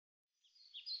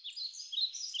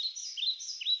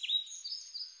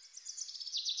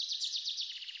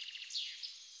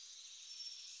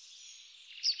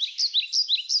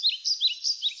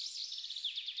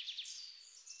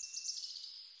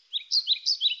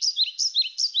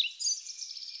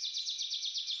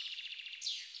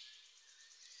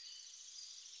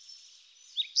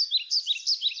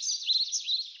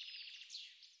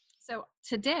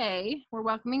today we're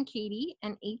welcoming Katie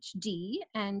and HD,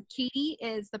 and Katie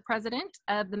is the president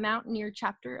of the Mountaineer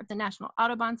Chapter of the National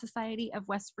Audubon Society of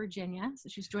West Virginia. So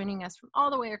she's joining us from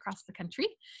all the way across the country.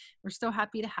 We're so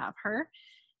happy to have her.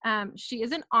 She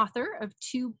is an author of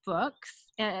two books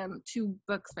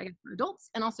by adults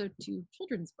and also two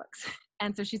children's books.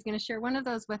 And so she's going to share one of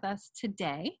those with us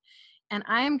today. And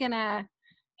I am going to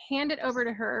hand it over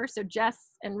to her. So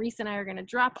Jess and Reese and I are going to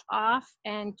drop off,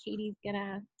 and Katie's going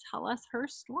to tell us her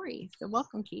story. So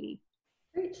welcome, Katie.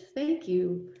 Great, thank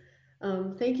you.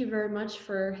 Thank you very much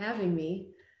for having me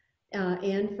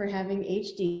and for having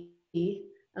HD.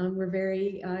 We're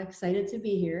very excited to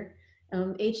be here.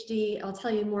 HD, I'll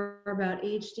tell you more about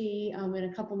HD in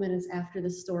a couple minutes after the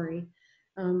story.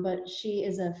 But she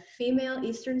is a female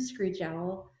eastern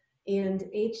screech-owl, and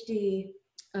HD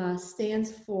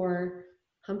stands for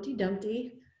Humpty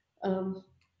Dumpty,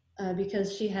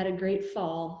 because she had a great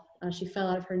fall. She fell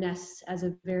out of her nest as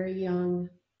a very young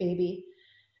baby,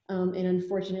 and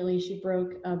unfortunately she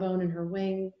broke a bone in her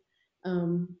wing,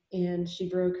 and she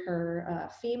broke her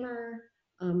femur,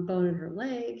 bone in her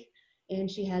leg, and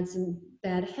she had some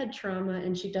bad head trauma,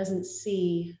 and she doesn't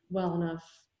see well enough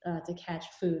to catch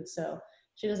food. So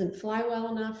she doesn't fly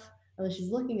well enough, although she's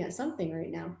looking at something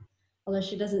right now. Although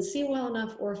she doesn't see well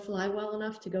enough or fly well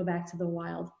enough to go back to the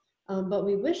wild. But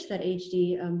we wish that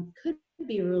HD could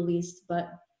be released,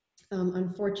 but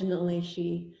unfortunately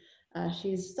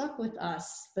she's stuck with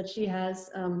us. But she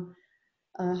has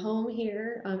a home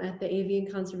here at the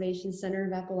Avian Conservation Center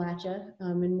of Appalachia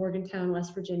in Morgantown,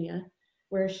 West Virginia,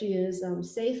 where she is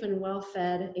safe and well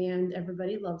fed, and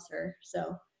everybody loves her.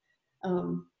 So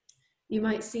you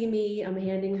might see me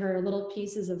handing her little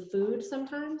pieces of food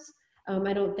sometimes.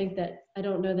 I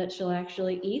don't know that she'll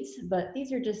actually eat, but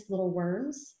these are just little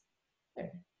worms.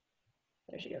 There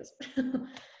she goes.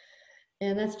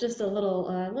 And that's just a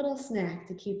little snack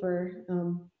to keep her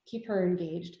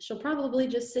engaged. She'll probably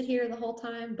just sit here the whole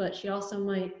time, but she also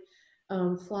might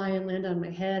fly and land on my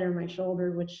head or my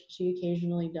shoulder, which she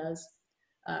occasionally does.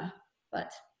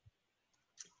 But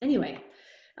anyway,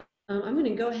 I'm going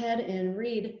to go ahead and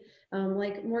read.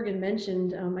 Like Morgan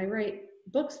mentioned, I write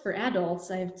books for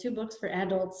adults. I have two books for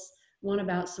adults, one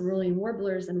about cerulean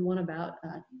warblers and one about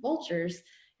vultures.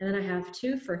 And then I have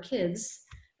two for kids.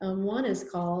 One is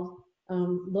called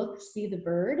Look, See the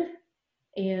Bird.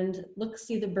 And Look,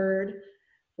 See the Bird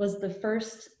was the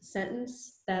first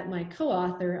sentence that my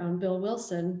co-author, Bill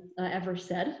Wilson, ever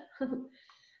said.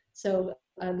 So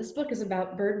this book is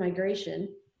about bird migration.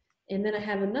 And then I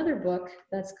have another book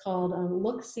that's called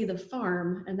Look, See the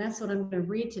Farm. And that's what I'm going to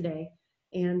read today.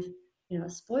 And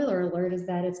spoiler alert is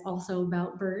that it's also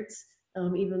about birds,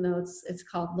 even though it's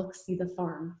called Look, See the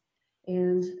Farm.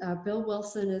 And Bill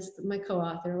Wilson is my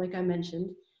co-author, like I mentioned,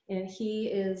 and he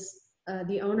is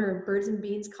the owner of Birds and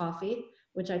Beans Coffee,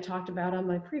 which I talked about on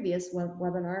my previous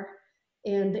webinar.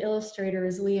 And the illustrator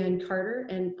is Leanne Carter,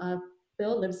 and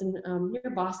Bill lives in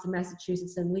near Boston,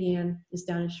 Massachusetts, and Leanne is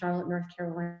down in Charlotte, North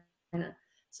Carolina.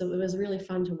 So it was really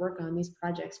fun to work on these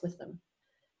projects with them.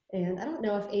 And I don't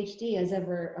know if HD has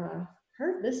ever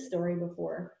heard this story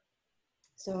before.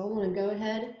 So I want to go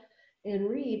ahead and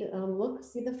read Look,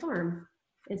 See the Farm.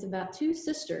 It's about two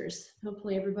sisters.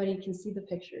 Hopefully everybody can see the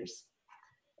pictures.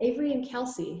 Avery and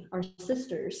Kelsey are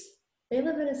sisters. They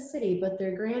live in a city, but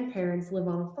their grandparents live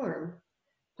on a farm.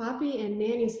 Poppy and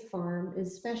Nanny's farm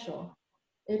is special.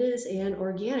 It is an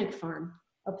organic farm,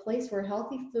 a place where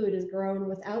healthy food is grown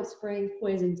without spraying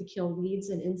poison to kill weeds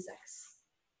and insects.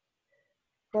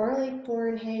 Barley,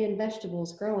 corn, hay, and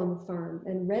vegetables grow on the farm,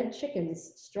 and red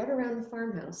chickens strut around the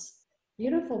farmhouse.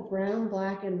 Beautiful brown,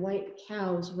 black, and white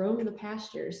cows roam the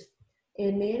pastures,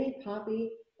 and Nanny,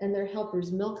 Poppy, and their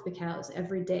helpers milk the cows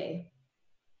every day.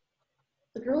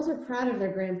 The girls are proud of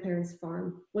their grandparents'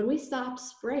 farm. When we stopped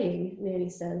spraying, Nanny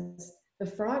says, the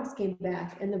frogs came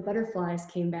back, and the butterflies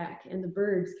came back, and the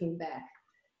birds came back.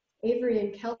 Avery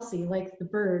and Kelsey like the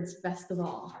birds best of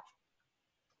all.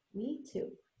 Me too.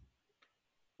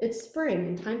 It's spring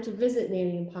and time to visit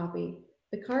Nanny and Poppy.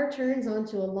 The car turns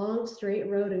onto a long, straight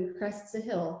road and crests a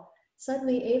hill.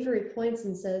 Suddenly, Avery points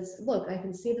and says, look, I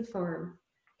can see the farm.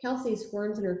 Kelsey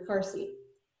squirms in her car seat.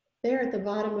 There at the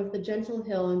bottom of the gentle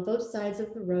hill on both sides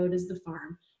of the road is the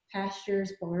farm.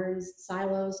 Pastures, barns,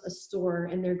 silos, a store,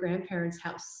 and their grandparents'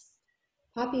 house.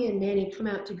 Poppy and Nanny come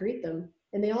out to greet them,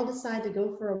 and they all decide to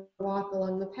go for a walk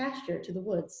along the pasture to the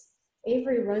woods.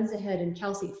 Avery runs ahead and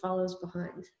Kelsey follows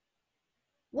behind.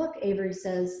 Look, Avery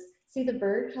says, see the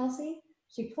bird, Kelsey?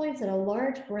 She points at a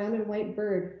large brown and white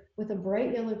bird with a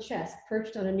bright yellow chest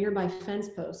perched on a nearby fence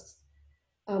post.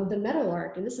 The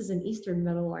meadowlark, and this is an eastern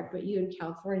meadowlark, but you in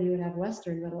California would have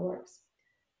western meadowlarks.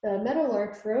 The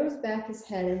meadowlark throws back his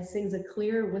head and sings a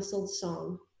clear whistled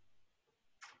song.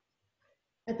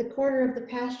 At the corner of the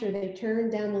pasture, they turn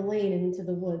down the lane and into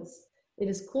the woods. It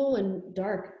is cool and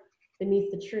dark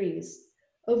beneath the trees.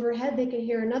 Overhead, they can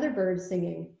hear another bird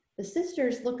singing. The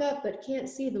sisters look up but can't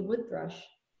see the wood thrush.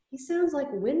 He sounds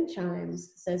like wind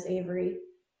chimes, says Avery.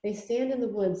 They stand in the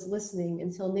woods listening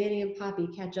until Nanny and Poppy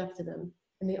catch up to them,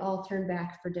 and they all turn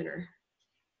back for dinner.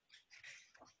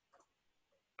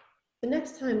 The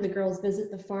next time the girls visit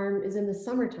the farm is in the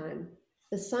summertime.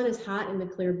 The sun is hot in the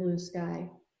clear blue sky,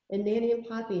 and Nanny and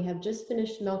Poppy have just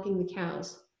finished milking the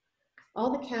cows.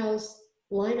 All the cows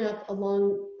line up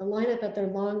at their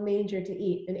long manger to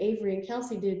eat, and Avery and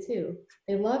Kelsey do too.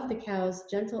 They love the cows'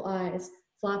 gentle eyes,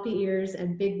 floppy ears,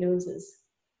 and big noses.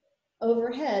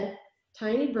 Overhead,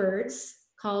 tiny birds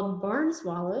called barn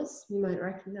swallows, you might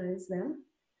recognize them,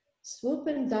 swoop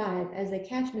and dive as they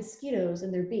catch mosquitoes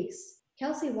in their beaks.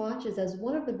 Kelsey watches as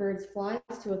one of the birds flies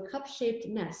to a cup-shaped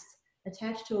nest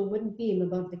attached to a wooden beam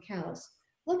above the cows.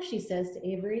 Look, she says to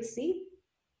Avery, see?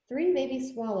 3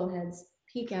 baby swallowheads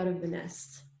peek out of the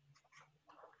nest.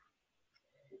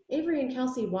 Avery and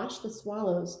Kelsey watch the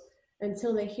swallows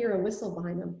until they hear a whistle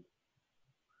behind them.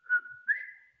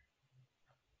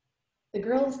 The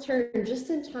girls turn just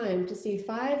in time to see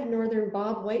 5 northern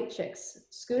bob white chicks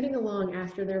scooting along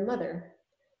after their mother.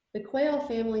 The quail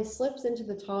family slips into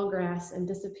the tall grass and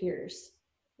disappears.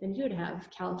 And you'd have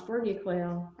California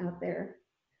quail out there,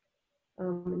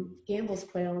 Gambel's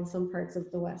quail in some parts of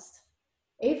the West.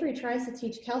 Avery tries to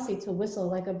teach Kelsey to whistle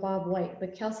like a bob white,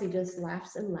 but Kelsey just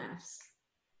laughs and laughs.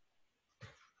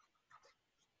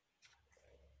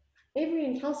 Avery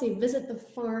and Kelsey visit the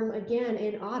farm again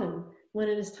in autumn when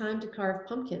it is time to carve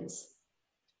pumpkins.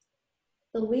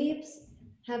 The leaves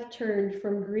have turned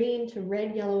from green to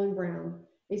red, yellow, and brown.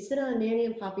 They sit on Nanny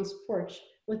and Poppy's porch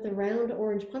with the round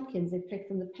orange pumpkins they picked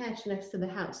from the patch next to the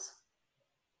house.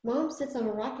 Mom sits on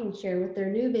a rocking chair with their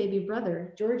new baby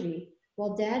brother, Georgie,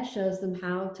 while Dad shows them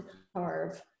how to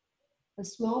carve. A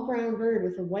small brown bird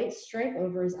with a white stripe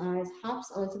over his eyes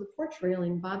hops onto the porch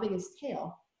railing, bobbing his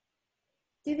tail.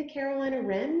 See the Carolina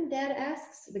wren? Dad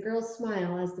asks. The girls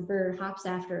smile as the bird hops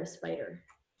after a spider.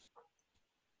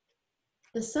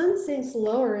 The sun sinks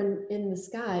lower in the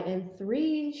sky and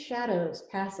 3 shadows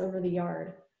pass over the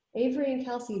yard. Avery and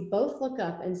Kelsey both look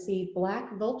up and see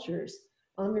black vultures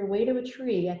on their way to a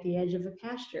tree at the edge of a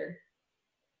pasture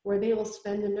where they will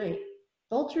spend the night.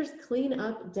 Vultures clean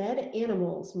up dead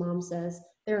animals, Mom says.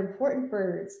 They're important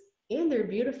birds, and they're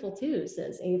beautiful too,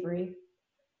 says Avery.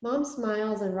 Mom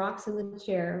smiles and rocks in the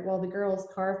chair while the girls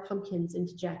carve pumpkins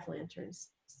into jack-o'-lanterns.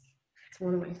 It's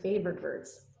one of my favorite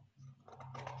birds.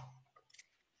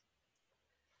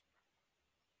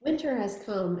 Winter has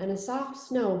come and a soft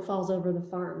snow falls over the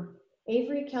farm.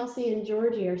 Avery, Kelsey, and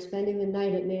Georgie are spending the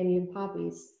night at Nanny and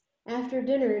Poppy's. After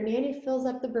dinner, Nanny fills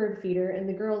up the bird feeder and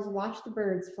the girls watch the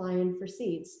birds fly in for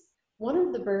seeds. One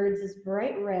of the birds is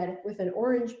bright red with an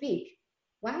orange beak.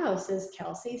 Wow, says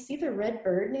Kelsey. See the red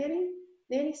bird, Nanny?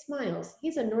 Nanny smiles.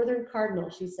 He's a northern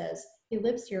cardinal, she says. He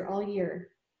lives here all year.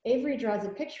 Avery draws a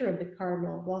picture of the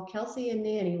cardinal while Kelsey and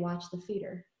Nanny watch the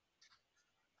feeder.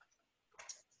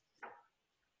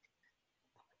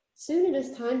 Soon it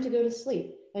is time to go to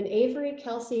sleep, and Avery,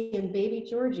 Kelsey, and baby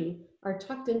Georgie are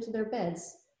tucked into their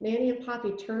beds. Nanny and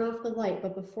Poppy turn off the light,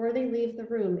 but before they leave the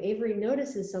room, Avery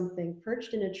notices something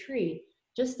perched in a tree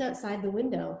just outside the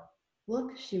window.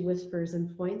 Look, she whispers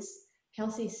and points.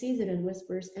 Kelsey sees it and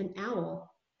whispers, an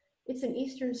owl. It's an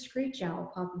eastern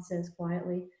screech-owl, Poppy says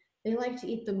quietly. They like to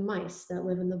eat the mice that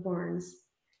live in the barns.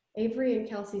 Avery and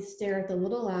Kelsey stare at the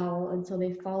little owl until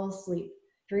they fall asleep,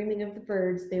 dreaming of the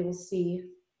birds they will see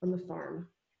on the farm.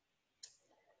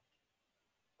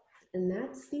 And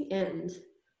that's the end.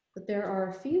 But there are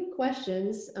a few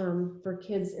questions for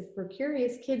kids, for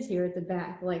curious kids here at the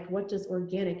back, like what does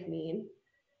organic mean?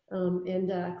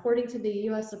 According to the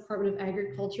U.S. Department of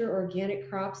Agriculture, organic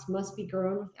crops must be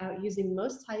grown without using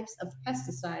most types of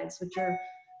pesticides, which are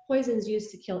poisons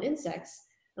used to kill insects,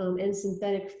 and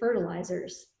synthetic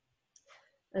fertilizers.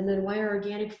 And then why are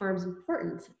organic farms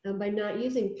important? By not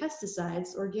using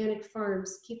pesticides, organic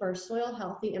farms keep our soil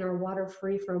healthy and our water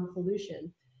free from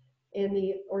pollution. And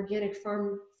the organic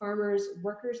farmers,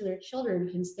 workers, and their children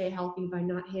can stay healthy by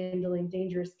not handling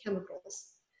dangerous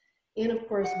chemicals. And of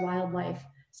course, wildlife,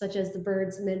 such as the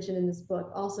birds mentioned in this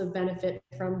book, also benefit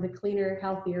from the cleaner,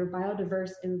 healthier,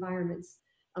 biodiverse environments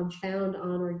found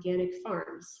on organic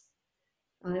farms.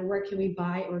 And where can we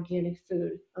buy organic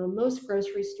food? Most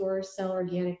grocery stores sell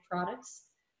organic products.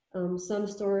 Some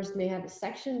stores may have a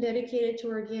section dedicated to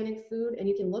organic food, and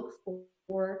you can look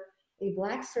for a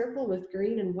black circle with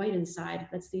green and white inside.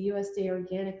 That's the USDA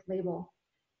organic label.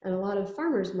 And a lot of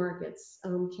farmers markets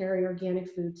carry organic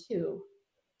food too.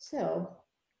 So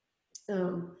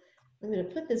I'm going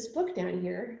to put this book down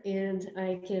here, and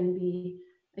I can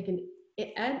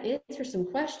answer some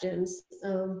questions,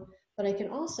 but I can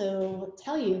also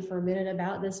tell you for a minute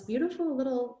about this beautiful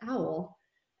little owl,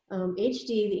 HD,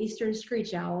 the eastern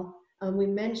screech owl. We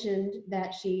mentioned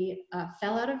that she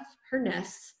fell out of her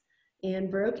nest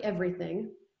and broke everything.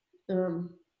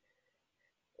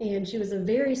 And she was a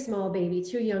very small baby,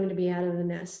 too young to be out of the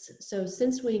nest. So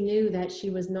since we knew that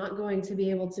she was not going to be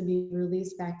able to be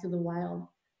released back to the wild,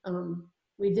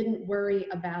 we didn't worry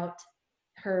about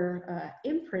her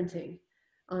imprinting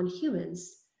on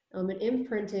humans. And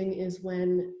imprinting is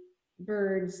when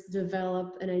birds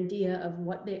develop an idea of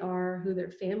what they are, who their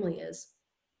family is.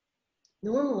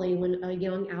 Normally, when a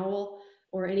young owl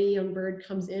or any young bird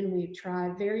comes in, we try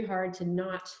very hard to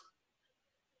not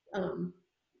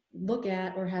look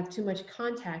at or have too much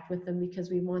contact with them because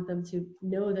we want them to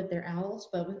know that they're owls.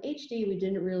 But with HD, we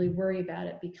didn't really worry about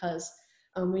it because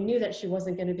we knew that she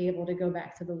wasn't going to be able to go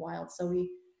back to the wild. So we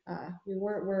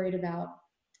weren't worried about,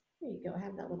 there you go, I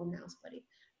have that little mouse, buddy.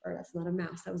 Or that's not a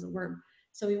mouse, that was a worm.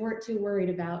 So we weren't too worried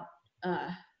about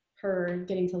her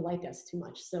getting to like us too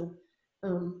much. So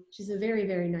she's a very,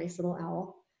 very nice little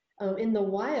owl. In the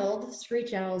wild,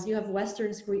 screech owls, you have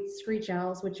western screech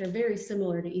owls, which are very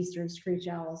similar to eastern screech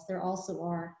owls. There also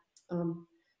are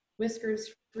whiskered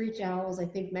screech owls, I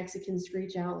think Mexican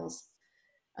screech owls.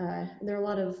 And there are a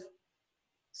lot of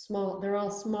they're all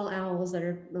small owls that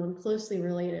are closely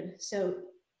related. So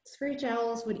screech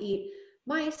owls would eat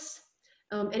mice.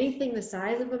 Anything the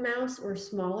size of a mouse or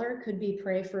smaller could be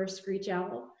prey for a screech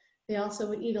owl. They also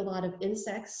would eat a lot of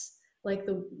insects, like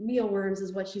the mealworms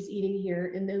is what she's eating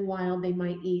here. And then wild, they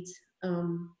might eat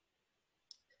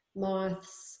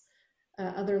moths,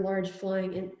 other large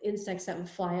flying insects that would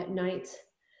fly at night.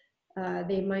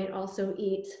 They might also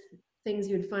eat things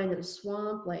you would find in a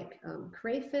swamp, like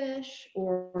crayfish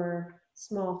or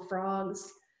small frogs,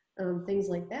 things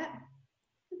like that.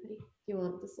 Do you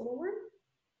want this little worm?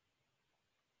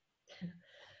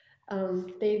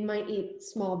 They might eat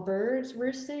small birds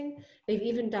roosting. They've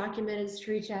even documented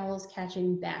screech owls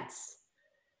catching bats,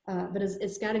 but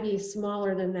it's got to be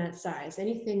smaller than that size.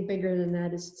 Anything bigger than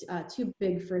that is too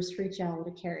big for a screech owl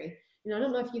to carry. And I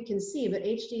don't know if you can see, but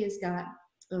HD has got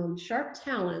sharp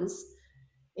talons,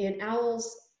 and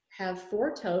owls have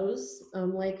 4 toes,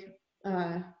 like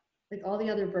all the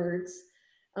other birds,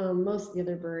 most of the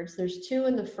other birds. There's 2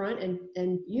 in the front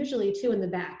and usually 2 in the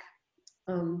back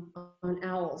on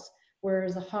owls,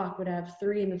 whereas a hawk would have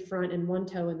 3 in the front and 1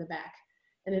 toe in the back.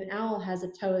 And an owl has a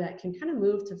toe that can kind of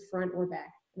move to front or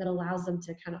back, that allows them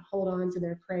to kind of hold on to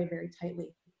their prey very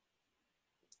tightly.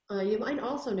 You might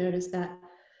also notice that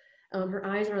her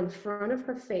eyes are on the front of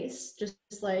her face, just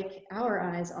like our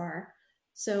eyes are.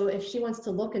 So if she wants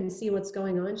to look and see what's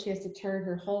going on, she has to turn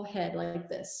her whole head like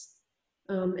this.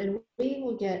 And we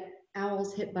will get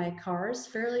owls hit by cars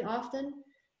fairly often.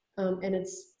 And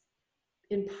it's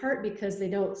in part because they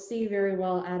don't see very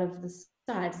well out of the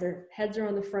sides. Their heads are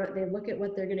on the front, they look at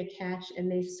what they're gonna catch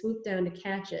and they swoop down to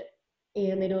catch it.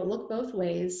 And they don't look both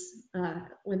ways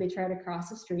when they try to cross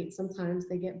the street. Sometimes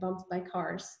they get bumped by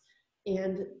cars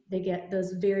and they get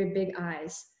those very big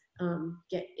eyes,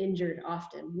 get injured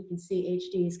often. You can see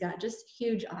HD's got just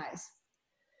huge eyes.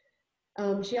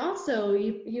 She also,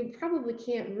 you probably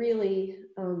can't really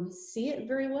see it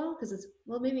very well because it's,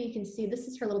 well, maybe you can see, this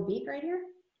is her little beak right here.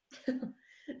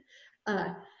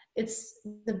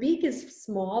 The beak is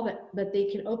small, but they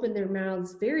can open their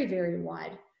mouths very, very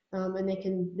wide, and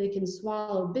they can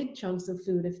swallow big chunks of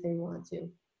food if they want to.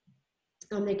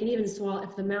 They can even swallow,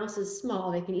 if the mouse is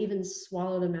small, they can even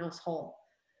swallow the mouse whole.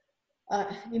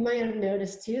 You might have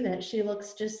noticed too that she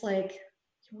looks just like, do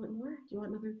you want more? Do you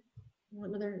want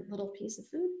another little piece of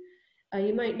food?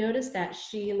 You might notice that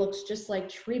she looks just like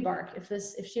tree bark.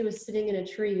 If she was sitting in a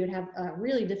tree, you'd have a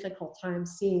really difficult time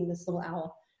seeing this little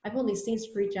owl. I've only seen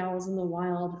screech owls in the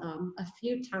wild a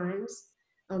few times,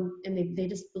 and they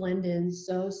just blend in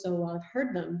so well. I've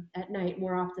heard them at night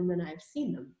more often than I've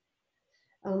seen them.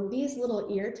 These little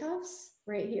ear tufts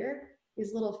right here,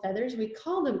 these little feathers, we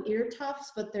call them ear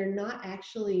tufts, but they're not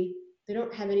actually, they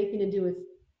don't have anything to do with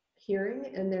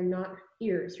hearing, and they're not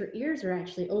ears. Her ears are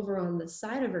actually over on the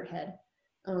side of her head,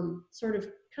 sort of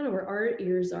kind of where our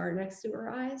ears are next to her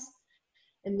eyes.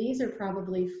 And these are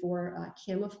probably for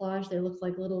camouflage. They look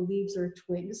like little leaves or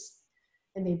twigs,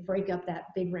 and they break up that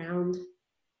big round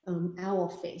owl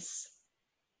face.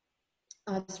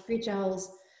 Screech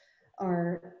owls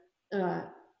are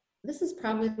This is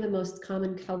probably the most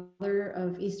common color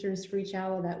of eastern screech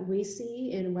owl that we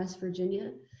see in West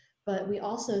Virginia, but we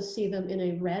also see them in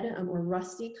a red or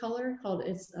rusty color called,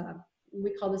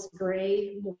 we call this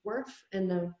gray morph, and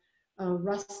the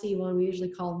rusty one we usually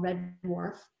call red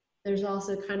morph. There's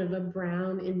also kind of a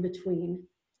brown in between,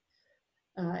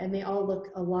 and they all look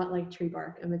a lot like tree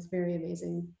bark, and it's very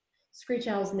amazing. Screech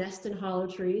owls nest in hollow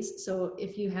trees, so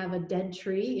if you have a dead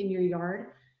tree in your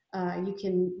yard,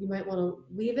 you might want to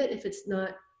leave it if it's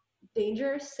not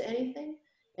dangerous to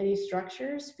any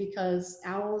structures, because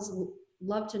owls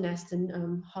love to nest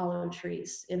in hollow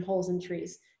trees, in holes in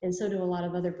trees, and so do a lot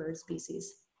of other bird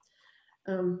species.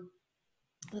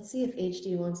 Let's see if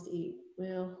HD wants to eat.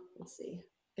 Well, let's see.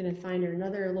 I'm gonna find her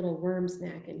another little worm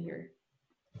snack in here.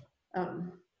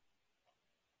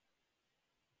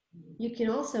 You can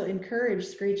also encourage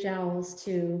screech owls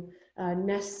to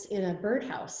nest in a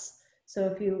birdhouse.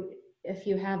 So if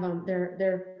you have them,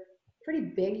 they're pretty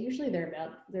big. Usually they're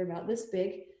about this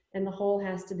big, and the hole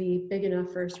has to be big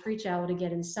enough for a screech owl to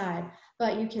get inside.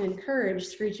 But you can encourage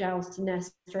screech owls to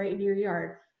nest right in your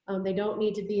yard. They don't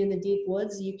need to be in the deep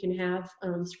woods. You can have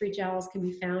screech owls can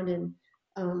be found in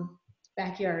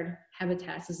backyard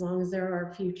habitats as long as there are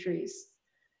a few trees.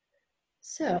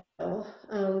 So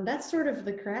that's sort of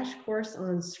the crash course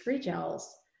on screech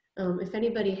owls. If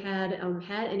anybody had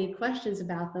any questions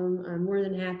about them, I'm more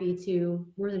than happy to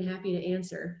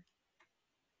answer.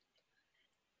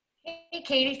 Hey,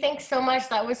 Katie, thanks so much.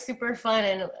 That was super fun,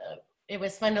 and it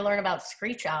was fun to learn about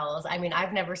screech owls. I mean,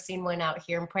 I've never seen one out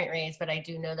here in Point Reyes, but I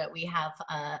do know that we have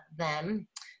them.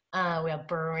 We have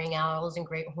burrowing owls and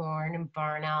great horn and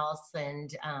barn owls,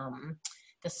 and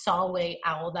the Solway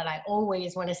owl that I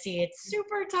always want to see. It's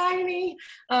super tiny,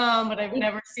 but I've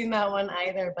never seen that one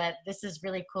either. But this is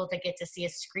really cool to get to see a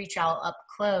screech owl up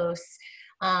close.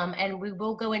 And we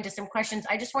will go into some questions.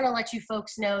 I just want to let you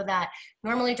folks know that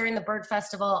normally during the Bird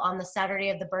Festival, on the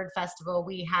Saturday of the Bird Festival,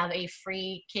 we have a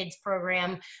free kids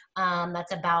program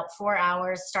that's about 4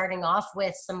 hours, starting off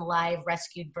with some live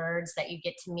rescued birds that you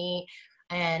get to meet,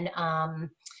 and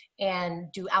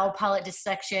do owl palette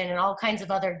dissection and all kinds of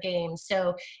other games.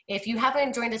 So if you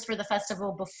haven't joined us for the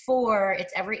festival before,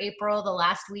 it's every April, the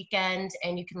last weekend,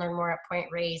 and you can learn more at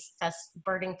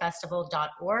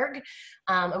pointreyesbirdingfestival.org.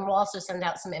 And we'll also send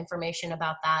out some information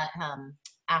about that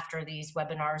after these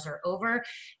webinars are over.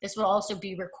 This will also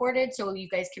be recorded, so you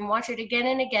guys can watch it again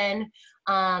and again.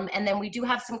 And then we do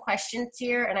have some questions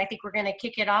here, and I think we're gonna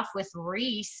kick it off with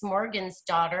Reese, Morgan's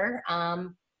daughter.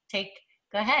 Go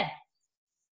ahead.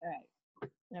 All right.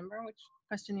 Remember which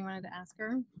question you wanted to ask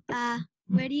her?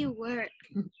 Where do you work?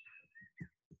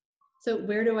 So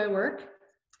where do I work?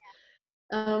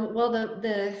 Well,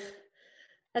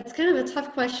 that's kind of a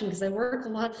tough question because I work a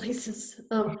lot of places.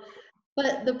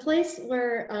 But the place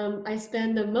where I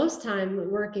spend the most time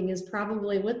working is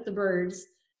probably with the birds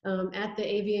at the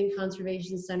Avian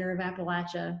Conservation Center of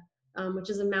Appalachia, which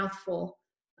is a mouthful.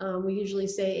 We usually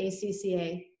say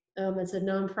ACCA. It's a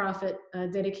nonprofit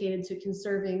dedicated to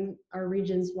conserving our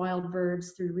region's wild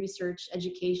birds through research,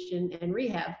 education, and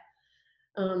rehab.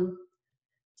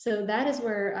 So that is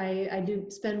where I do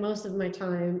spend most of my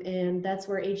time, and that's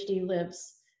where HD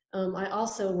lives. I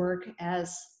also work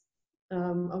as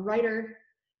a writer,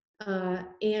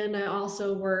 and I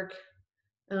also work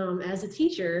as a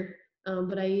teacher,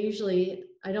 but I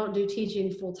don't do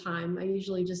teaching full time. I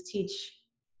usually just teach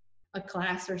a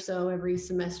class or so every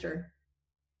semester.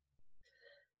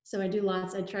 So I do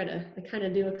lots. I kind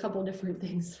of do a couple different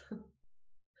things.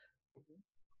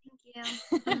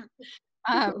 Thank you.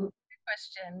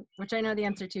 Question, which I know the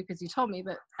answer to because you told me,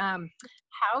 but how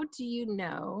do you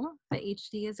know that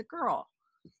HD is a girl?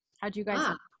 How do you guys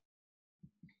know?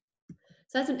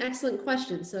 So that's an excellent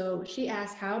question. So she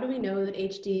asked, how do we know that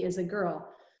HD is a girl?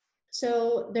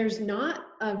 So there's not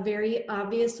a very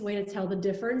obvious way to tell the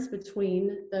difference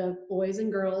between the boys and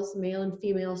girls, male and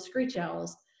female screech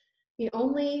owls. The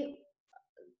only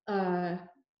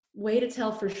way to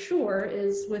tell for sure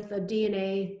is with a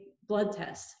DNA blood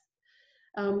test.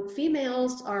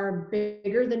 Females are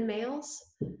bigger than males,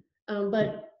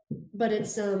 but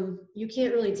it's you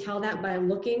can't really tell that by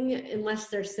looking unless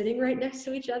they're sitting right next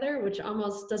to each other, which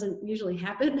almost doesn't usually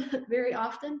happen very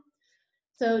often.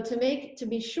 So to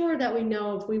be sure that we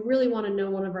know, if we really want to know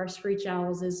one of our screech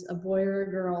owls is a boy or a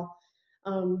girl,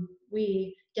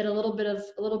 we get a little bit of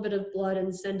blood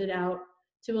and send it out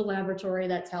to a laboratory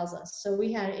that tells us. So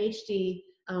we had HD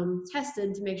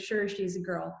tested to make sure she's a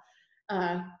girl.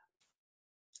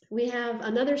 We have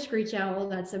another screech owl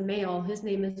that's a male. His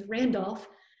name is Randolph.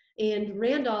 And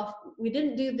Randolph, we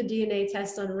didn't do the DNA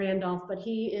test on Randolph, but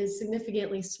he is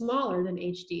significantly smaller than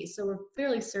HD. So we're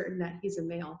fairly certain that he's a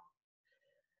male.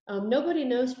 Nobody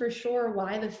knows for sure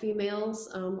why the females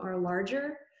are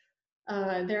larger.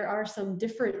 There are some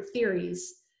different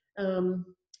theories.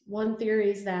 One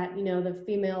theory is that, you know, the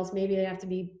females, maybe they have to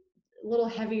be a little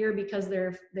heavier because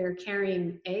they're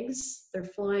carrying eggs. They're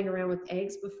flying around with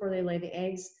eggs before they lay the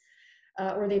eggs.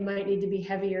 Or they might need to be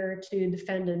heavier to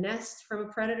defend a nest from a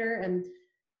predator. And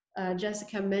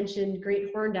Jessica mentioned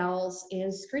great horned owls,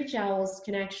 and screech owls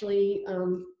can actually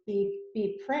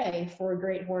be prey for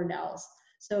great horned owls.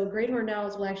 So great horned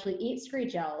owls will actually eat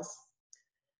screech owls.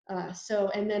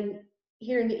 And then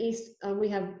here in the east, we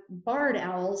have barred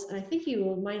owls, and I think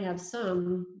you might have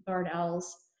some barred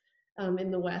owls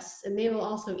in the west, and they will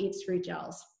also eat screech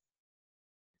owls.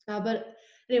 But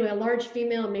anyway, a large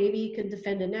female maybe could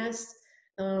defend a nest.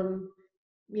 You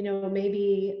know,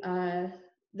 maybe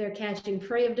they're catching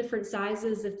prey of different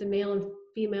sizes if the male and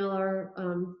female are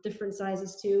different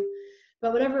sizes too.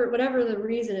 But whatever the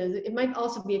reason is, it might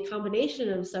also be a combination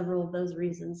of several of those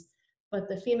reasons. But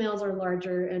the females are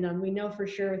larger, and we know for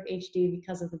sure with HD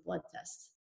because of the blood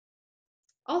test.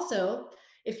 Also,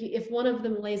 if one of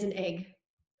them lays an egg,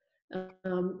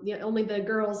 only the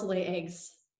girls lay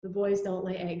eggs. The boys don't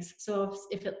lay eggs. So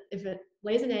if it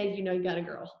lays an egg, you know you got a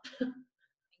girl. Thank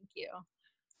you.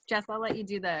 Jess, I'll let you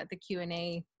do the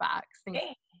Q&A box.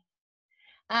 Okay.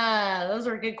 Those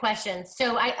are good questions.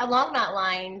 So along that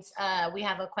lines, we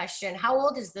have a question. How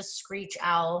old is this screech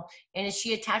owl? And is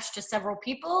she attached to several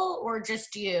people or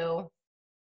just you?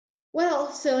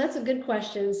 Well, so that's a good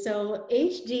question. So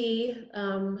HD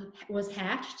was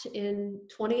hatched in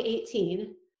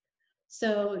 2018.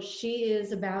 So she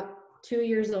is about 2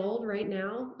 years old right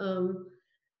now.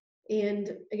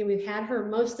 And again, we've had her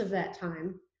most of that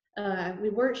time. We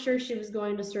weren't sure she was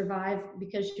going to survive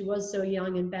because she was so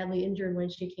young and badly injured when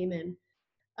she came in.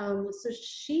 So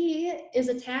she is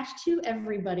attached to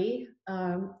everybody.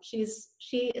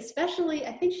 She especially,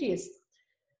 I think she is,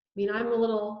 I mean, I'm a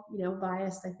little, you know,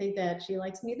 biased. I think that she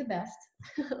likes me the best,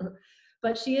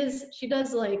 but she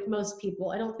does like most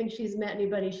people. I don't think she's met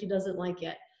anybody she doesn't like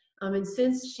yet. And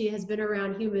since she has been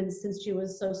around humans since she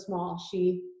was so small,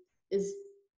 she is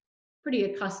pretty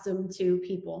accustomed to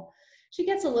people. She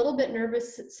gets a little bit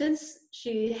nervous since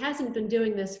she hasn't been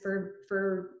doing this for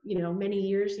you know, many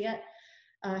years yet.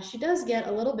 She does get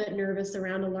a little bit nervous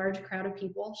around a large crowd of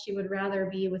people. She would rather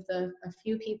be with a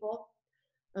few people.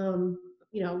 You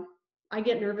know, I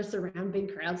get nervous around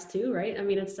big crowds too, right? I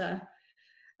mean, it's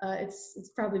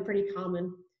probably pretty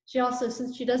common. She also,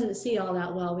 since she doesn't see all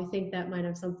that well, we think that might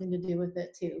have something to do with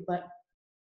it too. But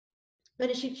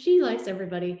she likes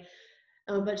everybody.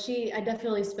 But I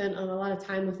definitely spent a lot of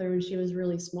time with her when she was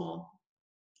really small.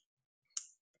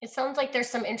 It sounds like there's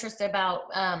some interest about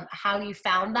how you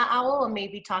found the owl, and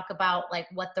maybe talk about like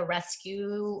what the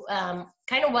rescue,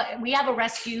 kind of what, we have a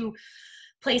rescue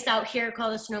place out here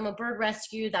called the Sonoma Bird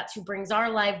Rescue. That's who brings our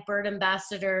live bird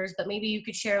ambassadors, but maybe you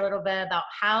could share a little bit about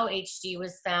how HD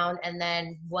was found and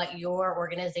then what your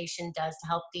organization does to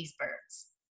help these birds.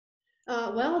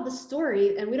 Well, the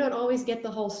story, and we don't always get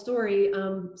the whole story.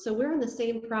 So we're on the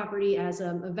same property as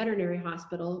a veterinary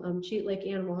hospital, Cheat Lake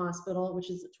Animal Hospital, which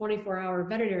is a 24-hour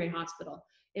veterinary hospital.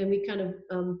 And we kind of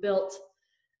built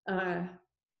some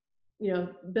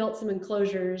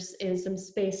enclosures and some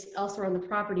space elsewhere on the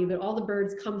property, but all the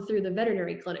birds come through the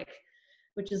veterinary clinic,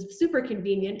 which is super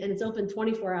convenient, and it's open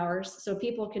 24 hours, so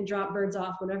people can drop birds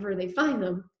off whenever they find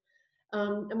them.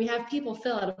 And we have people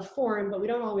fill out a form, but we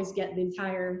don't always get the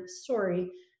entire story.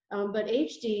 But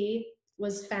HD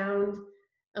was found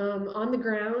on the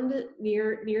ground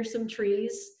near some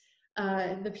trees.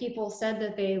 The people said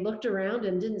that they looked around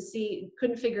and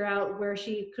couldn't figure out where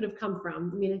she could have come from.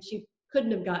 I mean, she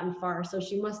couldn't have gotten far, so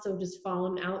she must have just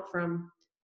fallen out from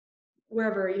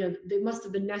wherever, you know, they must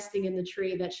have been nesting in the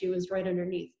tree that she was right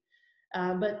underneath.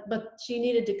 But she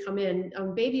needed to come in.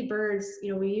 Baby birds,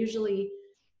 you know, we usually,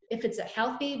 if it's a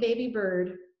healthy baby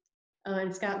bird, and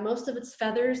it's got most of its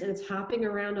feathers and it's hopping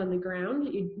around on the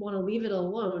ground, you want to leave it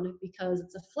alone because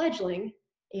it's a fledgling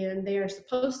and they are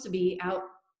supposed to be out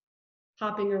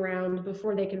hopping around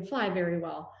before they can fly very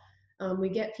well. We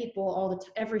get people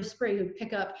every spring who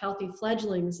pick up healthy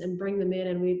fledglings and bring them in,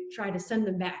 and we try to send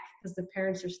them back because the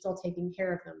parents are still taking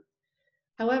care of them.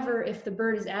 However, if the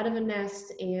bird is out of a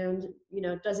nest and, you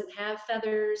know, doesn't have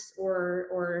feathers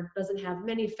or doesn't have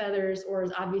many feathers or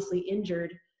is obviously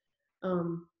injured,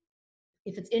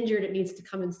 if it's injured, it needs to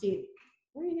come and see.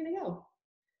 Where are you gonna go?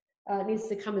 It needs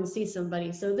to come and see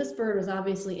somebody. So this bird was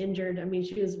obviously injured. I mean,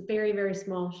 she was very, very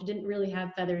small. She didn't really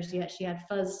have feathers yet. She had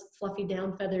fluffy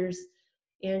down feathers,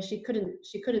 and she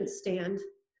couldn't stand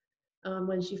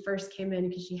when she first came in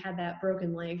because she had that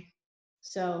broken leg.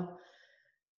 So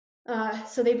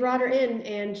So they brought her in,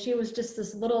 and she was just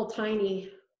this little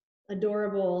tiny,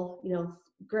 adorable,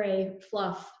 gray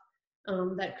fluff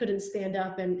that couldn't stand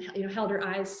up, and held her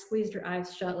eyes, squeezed her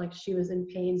eyes shut like she was in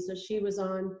pain. So she was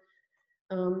on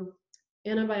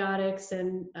antibiotics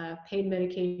and pain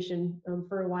medication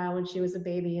for a while when she was a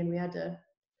baby, and we had to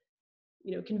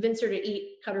convince her to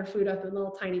eat, cut her food up in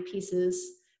little tiny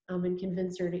pieces, and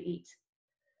convince her to eat.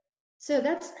 So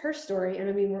that's her story. And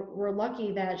I mean, we're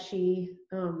lucky that she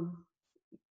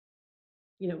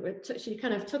she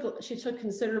took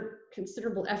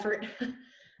considerable effort,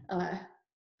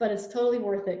 but it's totally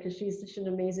worth it because she's such an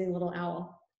amazing little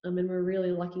owl. And we're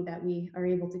really lucky that we are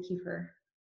able to keep her.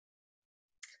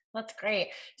 That's great.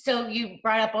 So you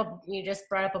just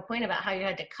brought up a point about how you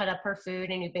had to cut up her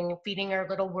food, and you've been feeding her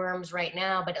little worms right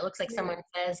now, but it looks like someone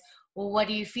says, well, what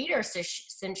do you feed her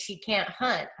since she can't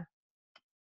hunt?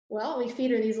 Well, we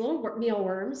feed her these little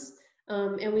mealworms,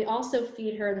 and we also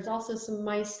feed her, there's also some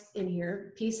mice in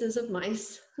here, pieces of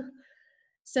mice.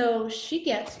 So she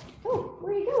gets, oh,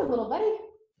 where are you going, little buddy?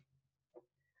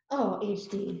 Oh,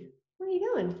 HD, where are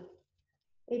you going?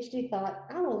 HD thought,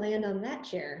 I will land on that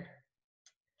chair.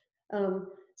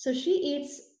 So she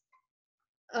eats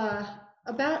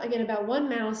about one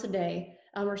mouse a day,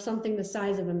 or something the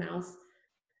size of a mouse.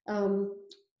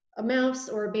 A mouse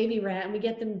or a baby rat, and we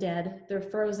get them dead. They're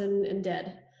frozen and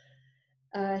dead.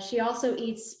 She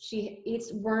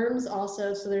eats worms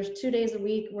also. So there's 2 days a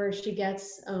week where she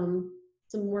gets some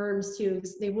worms too.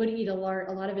 They would eat a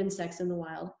lot of insects in the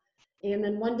wild. And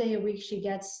then 1 day a week she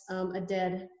gets a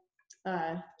dead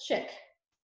chick,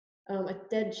 a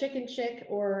dead chicken chick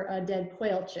or a dead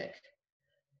quail chick.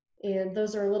 And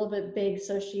those are a little bit big,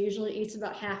 so she usually eats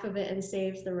about half of it and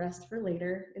saves the rest for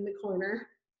later in the corner.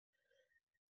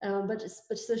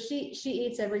 So she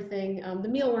eats everything. The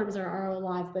mealworms are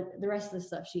alive, but the rest of the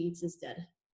stuff she eats is dead.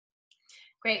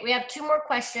 Great. We have 2 more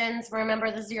questions.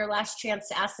 Remember, this is your last chance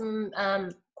to ask some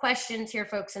questions here,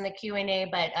 folks, in the Q&A,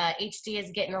 but HD is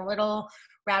getting a little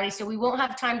rowdy, so we won't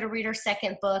have time to read her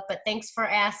second book, but thanks for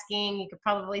asking. You could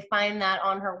probably find that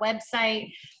on her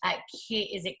website at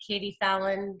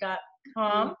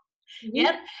katiefallon.com. Mm-hmm.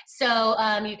 Yep. So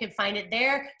you can find it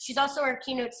there. She's also our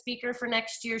keynote speaker for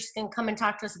next year. She's going to come and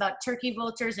talk to us about turkey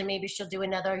vultures, and maybe she'll do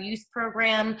another youth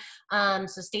program.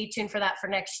 So stay tuned for that for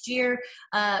next year.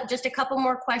 Just a couple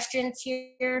more questions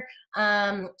here.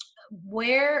 When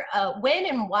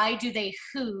and why do they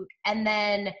hoot? And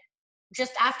then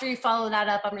just after you follow that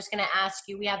up, I'm just going to ask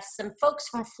you, we have some folks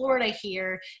from Florida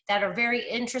here that are very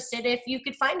interested if you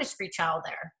could find a screech owl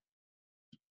there.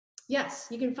 Yes,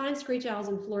 you can find screech owls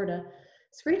in Florida.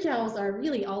 Screech owls are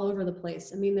really all over the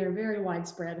place. I mean, they're very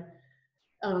widespread.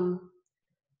 And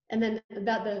then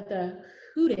about the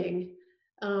hooting.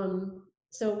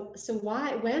 So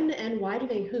when and why do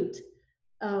they hoot?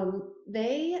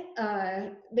 They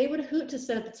would hoot to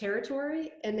set up a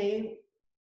territory, and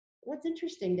what's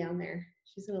interesting down there?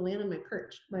 She's gonna land on my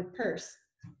purse.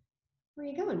 Where are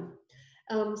you going?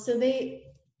 There you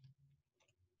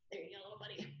go, little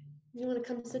buddy. You want to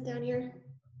come sit down here?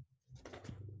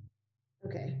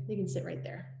 Okay, you can sit right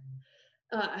there.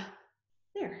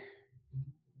 There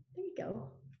you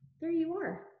go. There you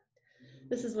are.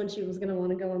 This is when she was going to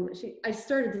want to go on. I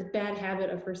started this bad habit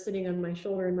of her sitting on my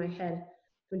shoulder and my head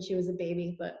when she was a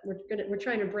baby, but we're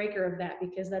trying to break her of that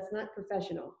because that's not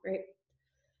professional, right?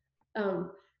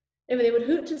 Anyway, they would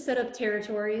hoot to set up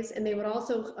territories, and they would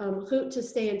also hoot to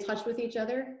stay in touch with each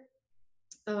other.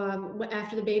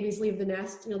 After the babies leave the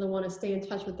nest, they'll want to stay in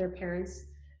touch with their parents.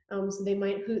 So they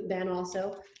might hoot then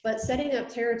also. But setting up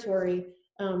territory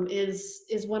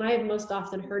is when I have most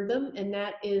often heard them, and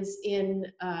that is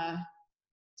it's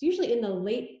usually in the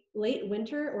late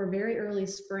winter or very early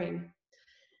spring.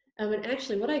 And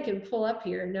actually, what I can pull up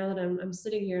here now that I'm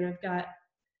sitting here, and I've got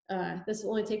this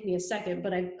will only take me a second,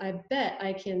 but I bet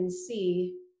I can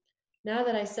see now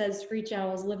that I said screech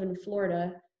owls live in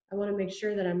Florida. I want to make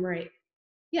sure that I'm right.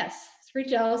 Yes,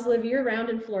 screech owls live year-round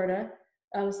in Florida.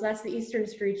 So that's the eastern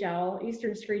screech owl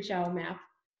map.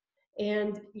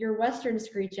 And your western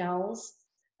screech owls,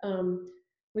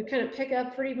 we kind of pick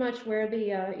up pretty much where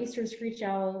the eastern screech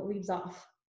owl leaves off.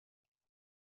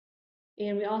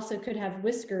 And we also could have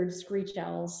whiskered screech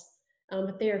owls,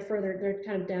 but they're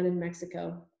kind of down in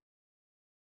Mexico.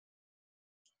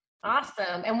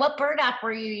 Awesome. And what bird app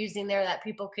were you using there that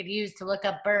people could use to look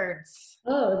up birds?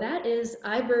 Oh, that is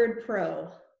iBird Pro.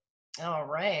 All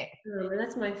right.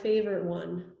 That's my favorite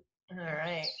one. All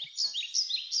right.